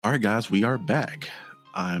All right, guys, we are back.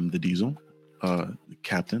 I'm the Diesel,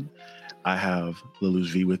 Captain. I have Lelouch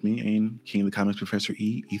V with me and King of the Comics Professor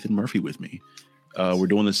E, Ethan Murphy with me. We're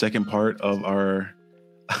doing the second part of our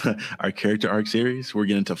our character arc series. We're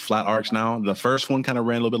getting into flat arcs now. The first one kind of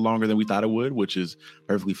ran a little bit longer than we thought it would, which is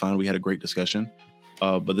perfectly fine. We had a great discussion.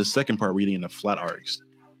 But the second part, we're getting into flat arcs.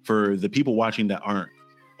 For the people watching that aren't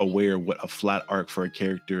aware of what a flat arc for a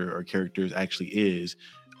character or characters actually is,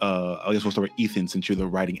 I guess we'll start with Ethan, since you're the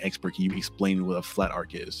writing expert. Can you explain what a flat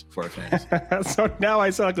arc is for our fans? So now I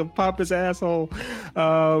sound like a pompous asshole.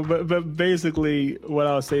 But basically, what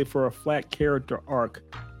I'll say for a flat character arc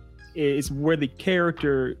is where the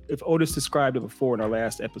character, if Otis described it before in our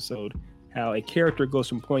last episode, how a character goes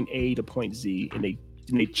from point A to point Z, and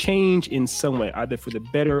they change in some way, either for the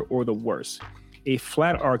better or the worse. A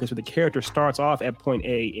flat arc is where the character starts off at point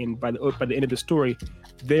A, and by the end of the story,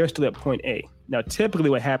 they're still at point A. Now, typically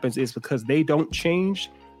what happens is because they don't change,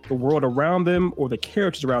 the world around them or the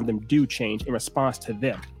characters around them do change in response to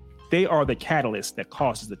them. They are the catalyst that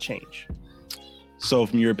causes the change. So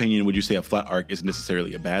from your opinion, would you say a flat arc isn't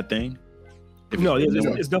necessarily a bad thing? No,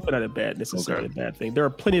 it's definitely not necessarily a bad thing. There are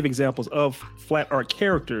plenty of examples of flat arc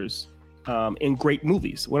characters in great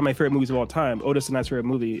movies. One of my favorite movies of all time, Otis and I's favorite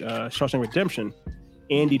movie, Shawshank Redemption,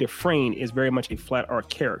 Andy Dufresne is very much a flat arc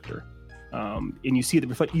character. And you see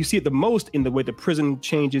it the most in the way the prison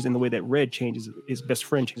changes and the way that Red changes, his best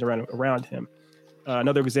friend changes around him.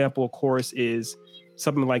 Another example, of course, is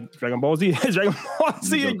something like Dragon Ball Z. Dragon Ball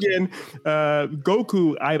Z again.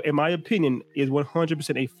 Goku, in my opinion, is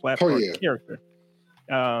 100% a flat arc character.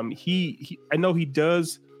 I know he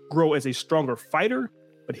does grow as a stronger fighter,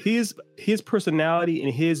 but his personality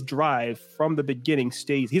and his drive from the beginning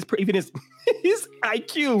stays. Even his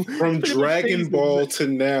IQ from Dragon Ball to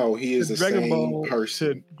now, he is the same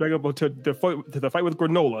person. Dragon Ball to the fight with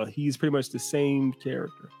Granola, he's pretty much the same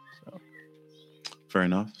character. So. Fair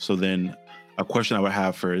enough. So then, a question I would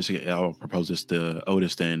have first, I'll propose this to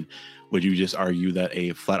Otis. Then, would you just argue that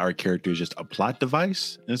a flat arc character is just a plot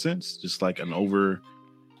device in a sense, just like a roided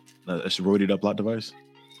up plot device?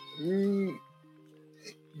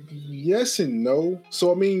 Yes and no.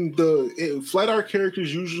 So I mean, flat arc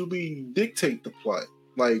characters usually dictate the plot.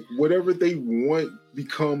 Like whatever they want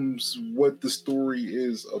becomes what the story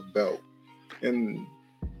is about, and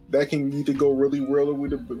that can either go really well or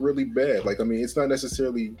really bad. Like I mean, it's not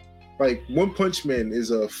necessarily like One Punch Man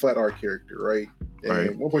is a flat arc character, right?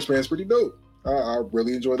 And One Punch Man is pretty dope. I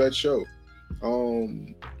really enjoy that show.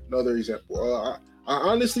 Another example, I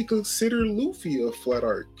honestly consider Luffy a flat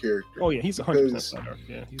arc character. Oh yeah, he's 100% flat arc.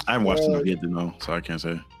 Yeah, I haven't watched enough yet to know, so I can't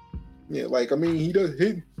say. Yeah, like I mean, he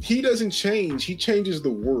doesn't change. He changes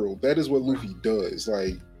the world. That is what Luffy does.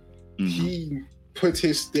 Like he puts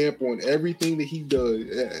his stamp on everything that he does.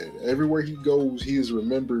 Everywhere he goes, he is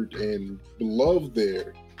remembered and beloved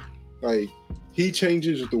there. Like he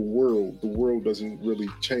changes the world. The world doesn't really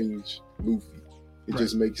change Luffy. It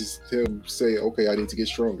just makes him say, "Okay, I need to get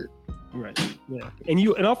stronger." Right. Yeah.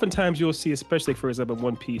 And oftentimes you'll see, especially for example,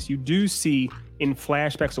 One Piece, you do see in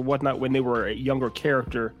flashbacks or whatnot when they were a younger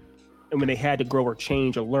character and when they had to grow or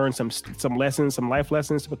change or learn some lessons, some life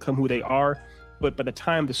lessons to become who they are. But by the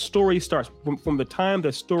time the story starts, from the time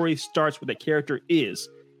the story starts where the character is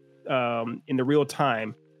in the real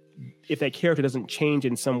time, if that character doesn't change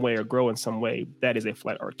in some way or grow in some way, that is a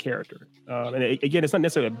flat arc character. And again, it's not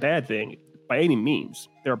necessarily a bad thing by any means.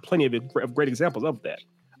 There are plenty of great examples of that.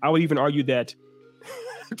 I would even argue that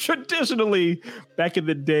traditionally, back in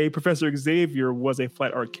the day, Professor Xavier was a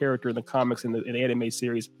flat arc character in the comics and in the anime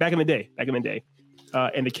series back in the day.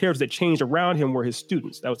 And the characters that changed around him were his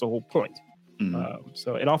students. That was the whole point.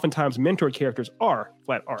 And oftentimes mentor characters are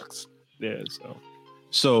flat arcs. Yeah,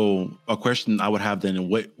 So a question I would have then,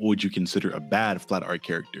 what would you consider a bad flat arc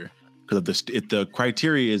character? Because if the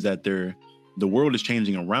criteria is that the world is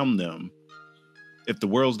changing around them, if the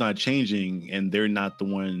world's not changing and they're not the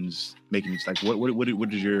ones making it, like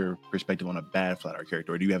what is your perspective on a bad flat arc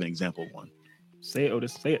character? Or do you have an example of one? Say it,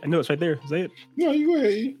 Otis. Say it. I know it's right there. Say it. No, you go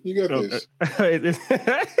ahead. You got this.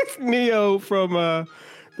 It's Neo from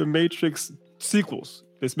the Matrix sequels.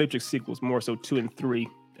 There's Matrix sequels, more so 2 and 3.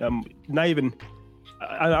 Not even.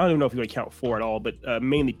 I don't even know if you want to count 4 at all, but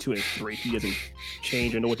mainly 2 and 3. He doesn't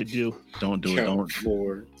change or know what to do. Don't do count it. Don't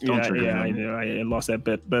 4. I know. I lost that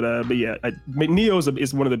bet, but yeah, Neo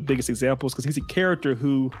is one of the biggest examples because he's a character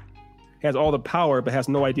who has all the power but has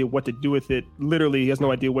no idea what to do with it. Literally, he has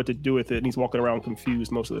no idea what to do with it, and he's walking around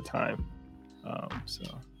confused most of the time.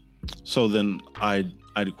 So then I'd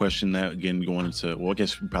question that again, going into, well, I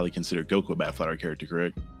guess we probably consider Goku a bad flat arc character,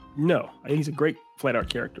 correct? No, I think he's a great flat arc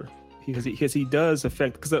character. because he does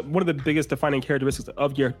affect, because one of the biggest defining characteristics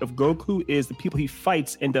of Goku is the people he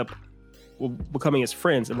fights end up becoming his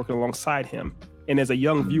friends and working alongside him. And as a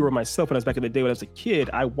young viewer myself, when I was back in the day when I was a kid,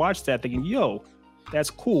 I watched that thinking, yo, that's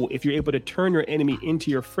cool. If you're able to turn your enemy into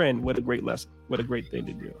your friend, what a great lesson. What a great thing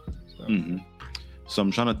to do. So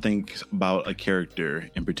I'm trying to think about a character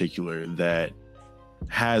in particular that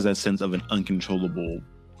has that sense of an uncontrollable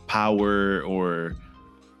power or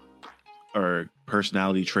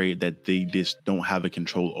personality trait that they just don't have a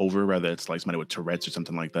control over, whether it's like somebody with Tourette's or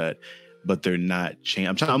something like that, but they're not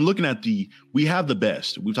changed. I'm looking at we have the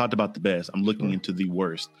best. We've talked about the best. I'm looking into the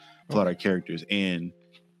worst plot arc characters. And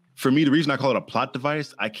for me, the reason I call it a plot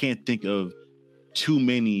device, I can't think of too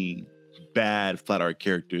many bad flat arc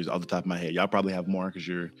characters off the top of my head. Y'all probably have more because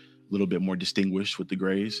you're a little bit more distinguished with the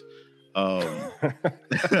Grays. But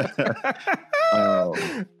I'm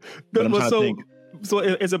trying to think. So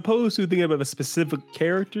as opposed to thinking about a specific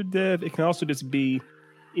character, Dev, it can also just be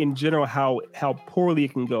in general how poorly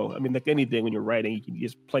it can go. I mean, like anything when you're writing,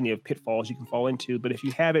 there's plenty of pitfalls you can fall into. But if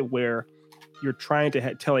you have it where you're trying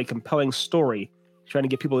to tell a compelling story, trying to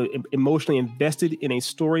get people emotionally invested in a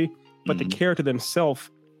story, but the character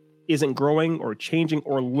themselves isn't growing or changing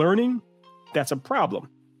or learning, that's a problem.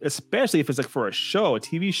 Especially if it's like for a show, a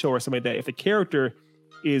TV show or something like that. If the character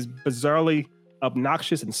is bizarrely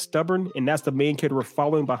obnoxious and stubborn, and that's the main character we're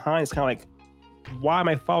following behind, it's kind of like, why am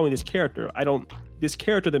I following this character? This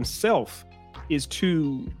character themselves is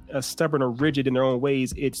too stubborn or rigid in their own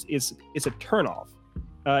ways. It's a turnoff.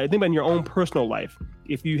 Think about in your own personal life.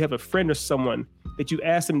 If you have a friend or someone that you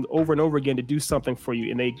ask them over and over again to do something for you,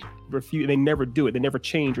 and they refuse, they never do it, they never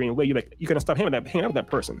change or any way, you're gonna stop hanging out with that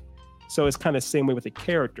person. So it's kind of the same way with a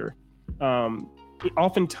character.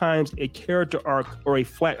 Oftentimes a character arc or a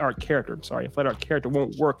flat arc character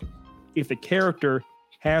won't work if the character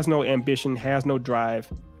has no ambition, has no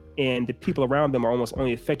drive, and the people around them are almost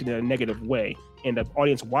only affected in a negative way, and the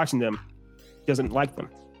audience watching them doesn't like them.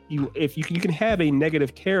 You can have a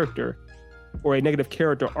negative character or a negative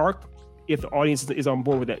character arc if the audience is on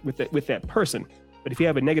board with that person. But if you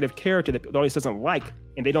have a negative character that the audience doesn't like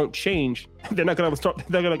and they don't change, they're not gonna start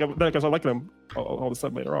liking them all of a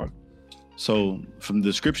sudden later on. So from the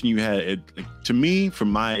description you had, to me,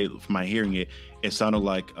 from my hearing it sounded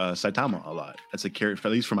like Saitama a lot. That's a character,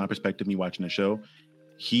 at least from my perspective, me watching the show.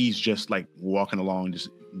 He's just like walking along, just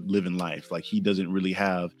living life. Like he doesn't really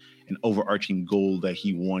have an overarching goal that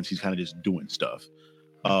he wants. He's kind of just doing stuff.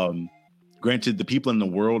 Granted, the people in the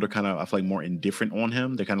world are kind of, I feel like, more indifferent on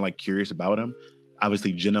him. They're kind of like curious about him.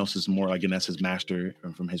 Obviously, Genos is more like, and that's his master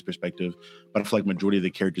from his perspective. But I feel like majority of the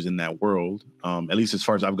characters in that world, at least as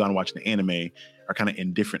far as I've gone watching the anime, are kind of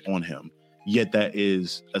indifferent on him. Yet that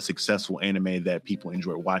is a successful anime that people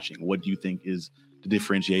enjoy watching. What do you think is the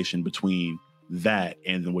differentiation between that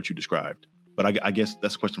and then what you described? But I guess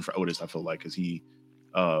that's a question for Otis, I feel like, because he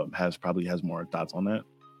probably has more thoughts on that.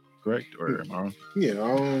 Correct? Or am I wrong?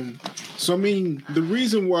 Yeah. So I mean, the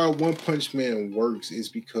reason why One Punch Man works is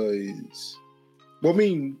because, for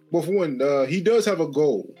one, he does have a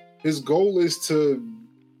goal. His goal is to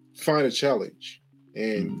find a challenge,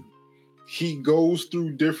 and he goes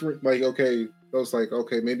through different,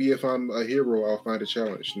 maybe if I'm a hero, I'll find a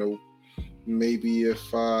challenge. Nope. Maybe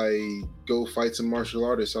if I go fight some martial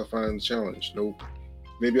artists, I'll find a challenge. Nope.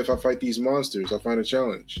 Maybe if I fight these monsters, I'll find a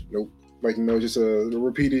challenge. Nope. Just a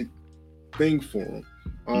repeated thing for him.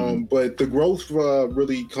 But the growth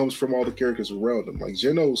really comes from all the characters around him. Like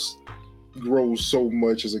Genos grows so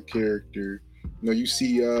much as a character. You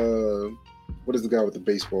see, what is the guy with the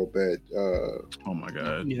baseball bat? Oh my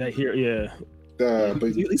god! Yeah, here,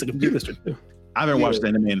 but he's like a computer too. I haven't watched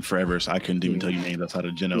anime in forever, so I couldn't even tell you names outside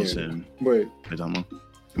of Genos and Saitama.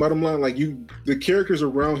 Bottom line, the characters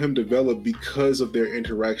around him develop because of their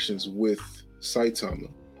interactions with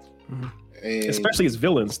Saitama. And especially his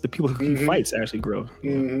villains, the people who he fights actually grow.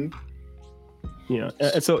 And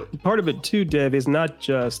so part of it too, Dev, is not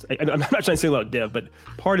just, I'm not trying to say about Dev, but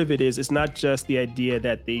part of it is it's not just the idea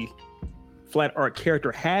that the flat art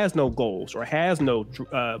character has no goals or has no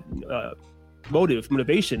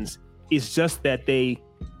motivations. It's just that they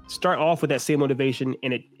start off with that same motivation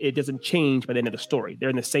and it doesn't change by the end of the story. They're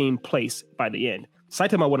in the same place by the end.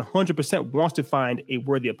 Saitama 100% wants to find a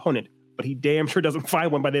worthy opponent, but he damn sure doesn't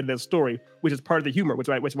find one by the end of the story, which is part of the humor, which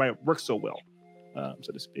is why it works so well,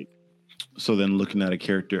 so to speak. So then looking at a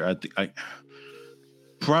character, I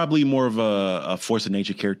probably more of a force of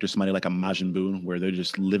nature character, somebody like a Majin Buu, where they're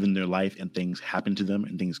just living their life and things happen to them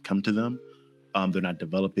and things come to them. They're not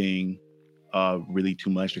developing really too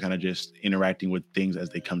much. They're kind of just interacting with things as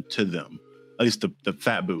they come to them. At least the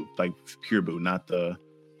fat Buu, like pure Buu, not the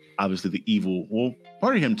obviously the evil, well,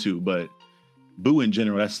 part of him too, but Boo in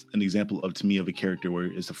general, that's an example of, to me, of a character where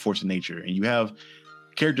it's a force of nature. And you have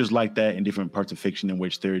characters like that in different parts of fiction in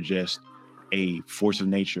which they're just a force of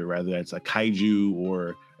nature, rather that's a kaiju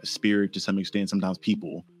or a spirit to some extent, sometimes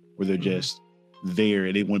people, where they're just there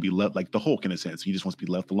and they want to be left, like the Hulk in a sense. He just wants to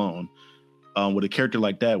be left alone. With a character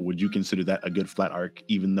like that, would you consider that a good flat arc,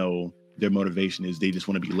 even though their motivation is they just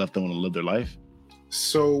want to be left alone and live their life?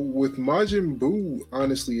 So with Majin Buu,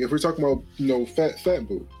 honestly, if we're talking about, Fat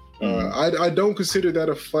Buu, I don't consider that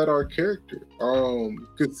a flat arc character.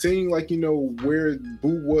 Cause seeing where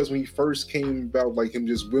Buu was when he first came about, like him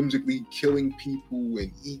just whimsically killing people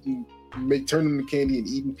and turning them to candy and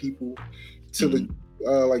eating people, to the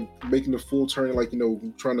making the full turn,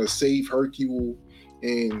 trying to save Hercule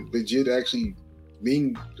and legit actually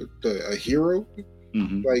being a hero.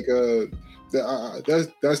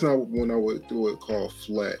 That's not one I would call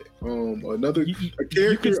flat. Another character.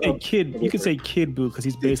 You could say Kid Buu because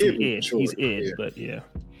he's basically Id. Sure, he's Id, but yeah.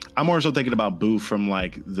 I'm also thinking about Buu from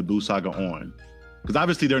like the Buu saga on, because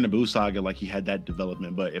obviously during the Buu saga, like he had that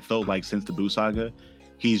development, but it felt like since the Buu saga,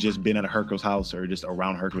 he's just been at Hercule's house or just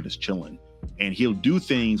around Hercule, just chilling, and he'll do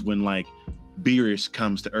things when like Beerus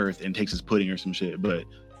comes to Earth and takes his pudding or some shit, but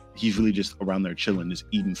he's really just around there chilling, just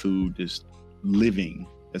eating food, just living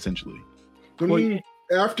essentially.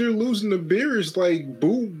 After losing the Beerus, like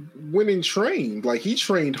Buu went and trained. Like he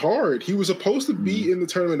trained hard. He was supposed to be in the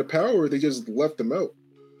Tournament of Power. They just left him out.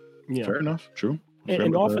 Yeah, fair enough. True.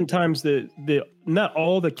 And oftentimes the not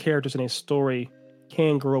all the characters in a story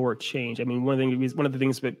can grow or change. I mean, one of the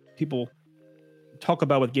things that people talk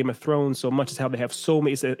about with Game of Thrones so much is how they have so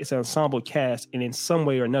many. It's an ensemble cast, and in some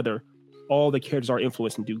way or another, all the characters are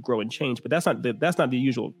influenced and do grow and change. But that's not the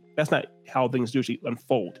usual. That's not how things usually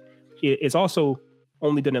unfold. It's also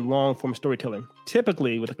only done in long form storytelling.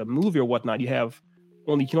 Typically, with like a movie or whatnot, you can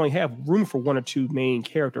only have room for one or two main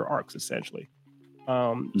character arcs, essentially.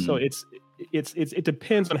 So it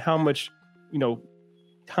depends on how much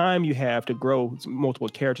time you have to grow multiple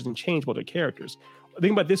characters and change multiple characters.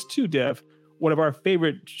 Think about this too, Dev. One of our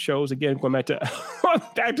favorite shows, again, going back to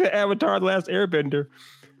Avatar: The Last Airbender.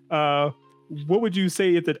 What would you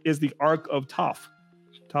say is the arc of Toph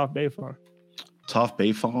Beifong? Toph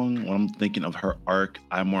Beifong, when I'm thinking of her arc,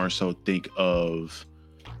 I more so think of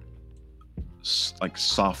like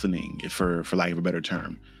softening, for lack of a better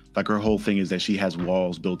term. Like her whole thing is that she has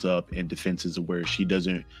walls built up and defenses where she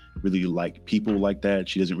doesn't really like people like that.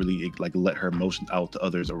 She doesn't really like let her emotions out to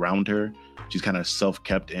others around her. She's kind of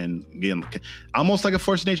self-kept and again, almost like a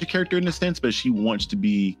force of nature character in a sense, but she wants to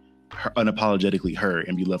be unapologetically her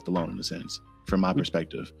and be left alone in a sense, from my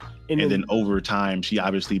perspective. And then over time, she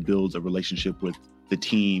obviously builds a relationship with the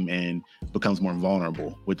team and becomes more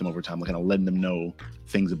vulnerable with them over time, like kind of letting them know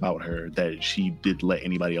things about her that she didn't let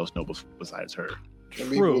anybody else know besides her. I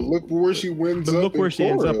mean, well, look where she ends up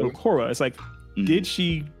in Korra. It's like, did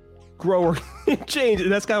she grow or change? And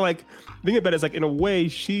that's kind of like, think about it, it's like, in a way,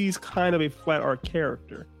 she's kind of a flat arc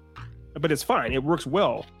character. But it's fine. It works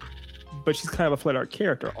well. But she's kind of a flat arc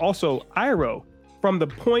character. Also, Iroh, from the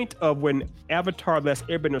point of when Avatar: The Last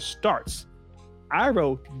Airbender starts,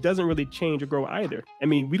 Iroh doesn't really change or grow either. I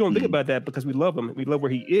mean, we don't think about that because we love him. We love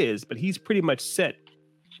where he is, but he's pretty much set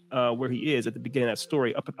where he is at the beginning of that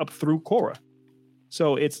story up through Korra.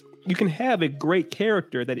 So you can have a great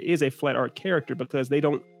character that is a flat arc character because they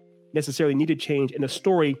don't necessarily need to change. In the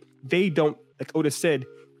story, they don't, like Otis said,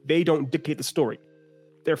 they don't dictate the story.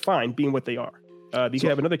 They're fine being what they are. You can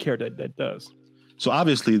have another character that does. So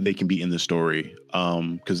obviously they can be in the story.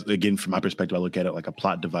 Because again, from my perspective, I look at it like a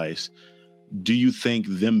plot device. Do you think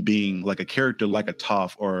them being like a character like a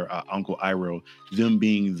Toph or Uncle Iroh, them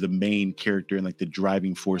being the main character and like the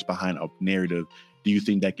driving force behind a narrative, do you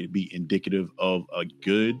think that could be indicative of a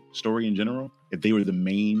good story in general? If they were the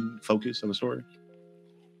main focus of a story?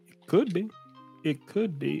 It could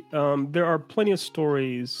be. There are plenty of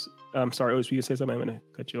stories. I'm sorry, Otis, you say something? I'm going to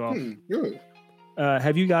cut you off. Good.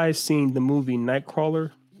 Have you guys seen the movie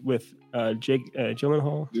Nightcrawler with Jake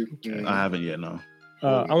Gyllenhaal? I haven't yet, no.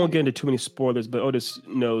 I won't get into too many spoilers, but Otis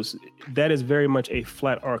knows that is very much a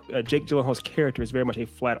flat arc. Jake Gyllenhaal's character is very much a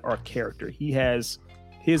flat arc character. He has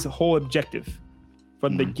his whole objective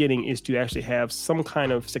from the beginning is to actually have some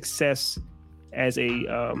kind of success as a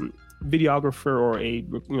videographer or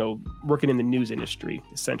working in the news industry,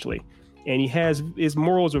 essentially. And his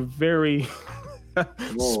morals are very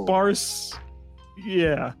sparse.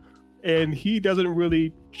 Yeah. And he doesn't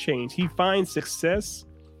really change. He finds success,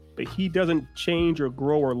 but he doesn't change or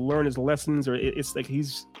grow or learn his lessons, or it's like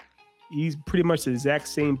he's pretty much the exact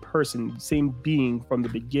same person, same being from the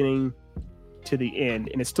beginning to the end,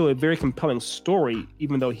 and it's still a very compelling story,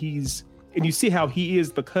 even though and you see how he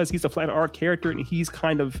is, because he's a flat arc character, and he's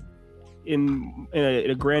kind of in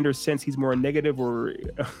a grander sense, he's more negative or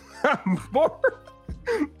more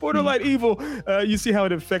borderline evil. You see how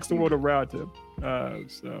it affects the world around him.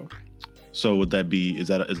 So would that be, is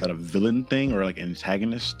that a villain thing or like an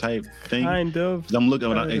antagonist type thing? Kind of. I'm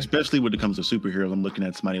looking, especially when it comes to superheroes, I'm looking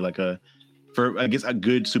at somebody like a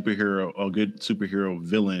good superhero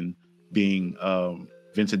villain being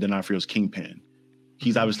Vincent D'Onofrio's Kingpin.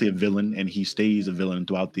 He's obviously a villain, and he stays a villain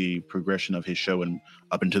throughout the progression of his show and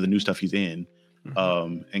up into the new stuff he's in.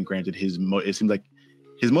 And granted, it seems like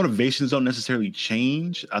his motivations don't necessarily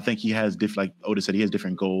change. I think he has like Otis said, he has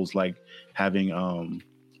different goals, like having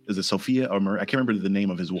is it Sophia or I can't remember the name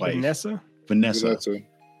of his wife. Vanessa.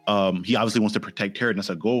 He obviously wants to protect her, and that's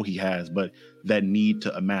a goal he has, but that need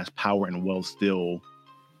to amass power and wealth still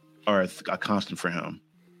are a constant for him.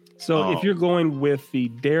 So if you're going with the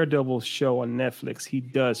Daredevil show on Netflix, he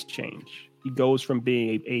does change. He goes from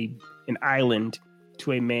being an island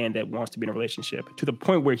to a man that wants to be in a relationship, to the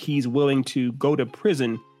point where he's willing to go to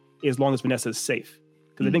prison as long as Vanessa is safe.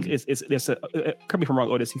 Because I think it's correct me if I'm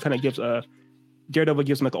wrong, Otis. He kind of gives Daredevil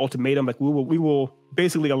gives him like an ultimatum, like we will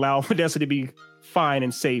basically allow Vanessa to be fine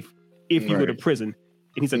and safe if you go to prison.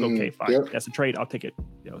 And he's like, okay, fine, that's a trade, I'll take it,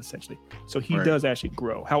 essentially. So he does actually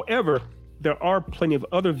grow. However, there are plenty of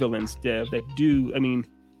other villains, Dev, that do,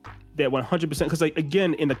 that 100%, because like,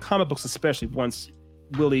 again, in the comic books especially, once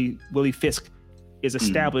Willie Fisk is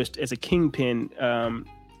established as a kingpin,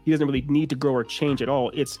 he doesn't really need to grow or change at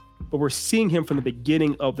all. But we're seeing him from the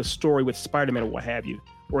beginning of the story with Spider-Man or what have you,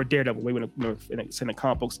 or Daredevil, way in the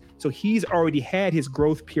comic books. So he's already had his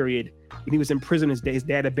growth period. When he was in prison, his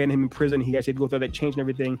dad abandoned him in prison. He actually had to go through that change and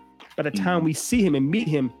everything. By the time we see him and meet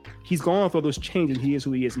him, he's gone through those changes. He is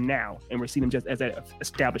who he is now, and we're seeing him just as an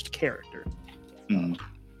established character.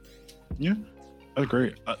 Yeah, that's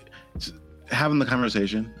great. Having the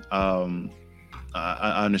conversation,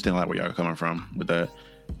 I understand a lot where y'all are coming from with that.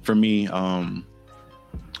 For me, I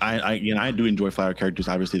do enjoy flower characters.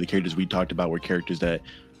 Obviously, the characters we talked about were characters that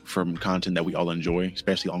from content that we all enjoy,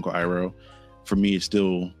 especially Uncle Iroh. For me, it's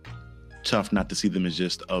still tough not to see them as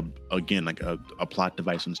just a plot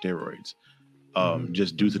device on steroids.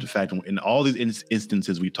 Just due to the fact in all these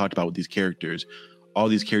instances we talked about with these characters, all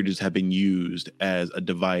these characters have been used as a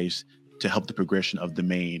device to help the progression of the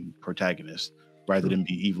main protagonist, rather than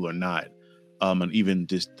be evil or not. And even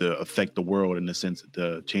just to affect the world in the sense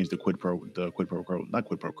to change the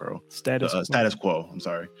status quo. I'm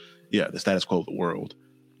sorry. Yeah, the status quo of the world.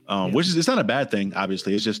 Which is, it's not a bad thing,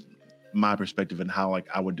 obviously. It's just my perspective and how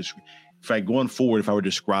I would describe. Going forward, if I were to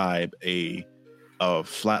describe a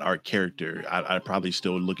flat art character, I'd probably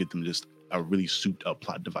still look at them just a really souped up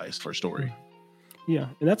plot device for a story. Yeah,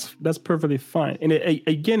 and that's perfectly fine. And I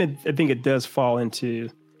think it does fall into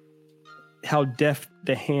how deft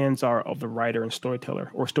the hands are of the writer and storyteller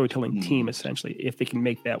or storytelling team, essentially, if they can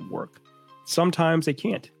make that work. Sometimes they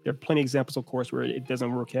can't. There are plenty of examples, of course, where it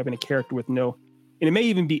doesn't work, having a character with and it may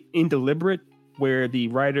even be indeliberate, where the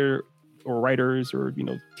writer or writers or,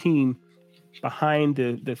 team behind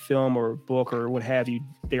the film or book or what have you,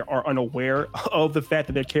 they are unaware of the fact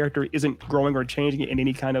that their character isn't growing or changing in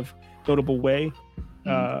any kind of notable way.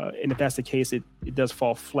 And if that's the case, it does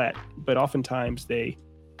fall flat. But oftentimes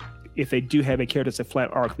if they do have a character that's a flat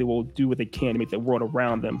arc, they will do what they can to make the world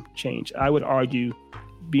around them change. I would argue,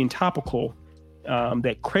 being topical,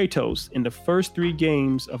 that Kratos in the first 3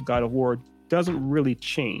 games of God of War doesn't really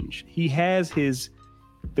change. He has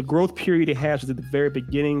the growth period he has was at the very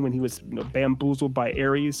beginning when he was bamboozled by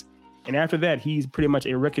Ares. And after that, he's pretty much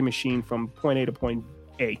a wrecking machine from point A to point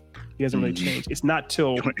A. He doesn't really change. It's not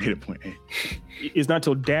till point A to point A. It's not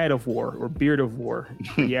till Dad of War or Beard of War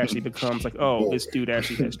he actually becomes like, this dude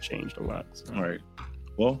actually has changed a lot. So. All right.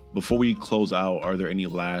 Well, before we close out, are there any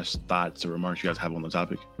last thoughts or remarks you guys have on the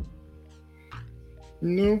topic?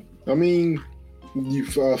 No.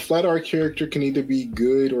 Flat art character can either be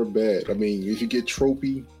good or bad. If you get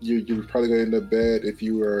tropey, you're probably going to end up bad. If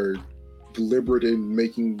you are deliberate in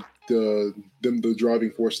making them the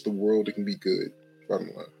driving force of the world, it can be good. Bottom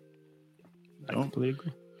line. I completely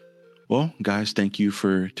agree. Well, guys, thank you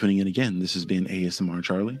for tuning in again. This has been ASMR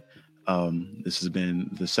Charlie. This has been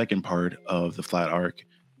the second part of the flat arc,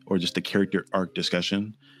 or just the character arc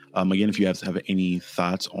discussion. Again, if you guys have any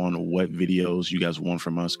thoughts on what videos you guys want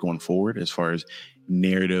from us going forward, as far as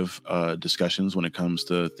narrative discussions when it comes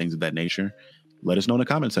to things of that nature, let us know in the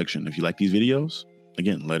comment section. If you like these videos,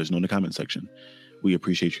 again, let us know in the comment section. We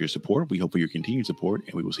appreciate your support. We hope for your continued support,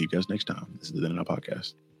 and we will see you guys next time. This is the Then and Now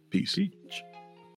Podcast. Peace.